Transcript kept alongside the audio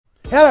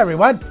Hello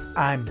everyone,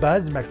 I'm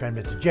Buzz and my friend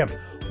Mr. Jim.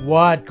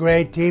 What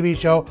great TV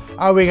show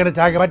are we going to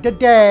talk about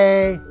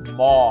today?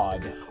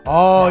 Maude.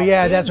 Oh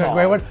yeah, that's a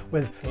great one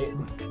with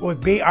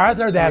B.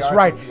 Arthur, that's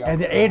right,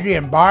 and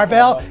Adrian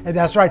Barbell, and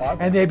that's right,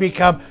 and they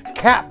become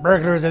cat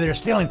burglars and they're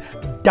stealing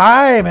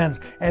diamonds,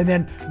 and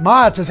then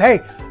Maude says,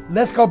 hey,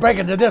 let's go break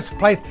into this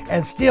place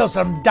and steal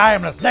some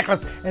diamond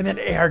necklace, and then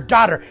her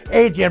daughter,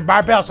 Adrian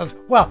Barbell, says,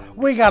 well,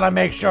 we gotta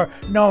make sure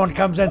no one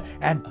comes in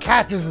and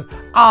catches us.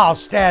 I'll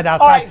stand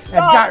outside. All right,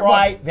 stop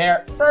right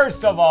there.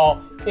 First of all,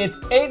 it's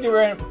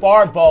Adrian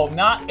Barbeau,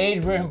 not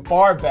Adrian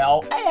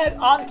Barbell. And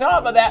on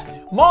top of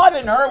that, Maude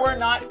and her were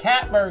not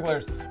cat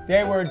burglars.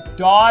 They were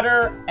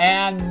daughter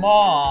and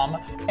mom,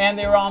 and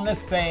they were on the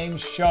same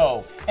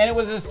show. And it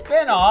was a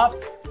spin-off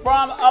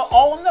from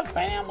All in the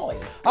Family.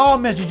 Oh,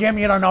 Mr. Jim,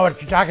 you don't know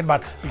what you're talking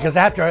about, because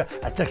after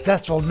a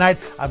successful night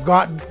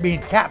of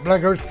being cat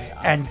burglars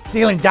and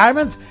stealing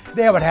diamonds,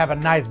 they would have a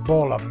nice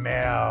bowl of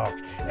milk.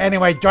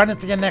 Anyway, join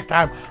us again next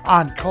time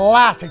on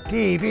Classic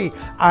TV.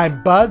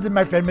 I'm Buzz and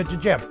my friend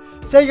Mr. Jim.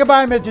 Say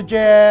goodbye, Mr.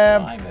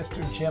 Jim. Hi,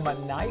 Mr. Jim. A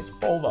nice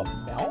bowl of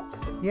milk?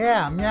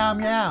 Yeah, meow,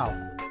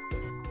 meow.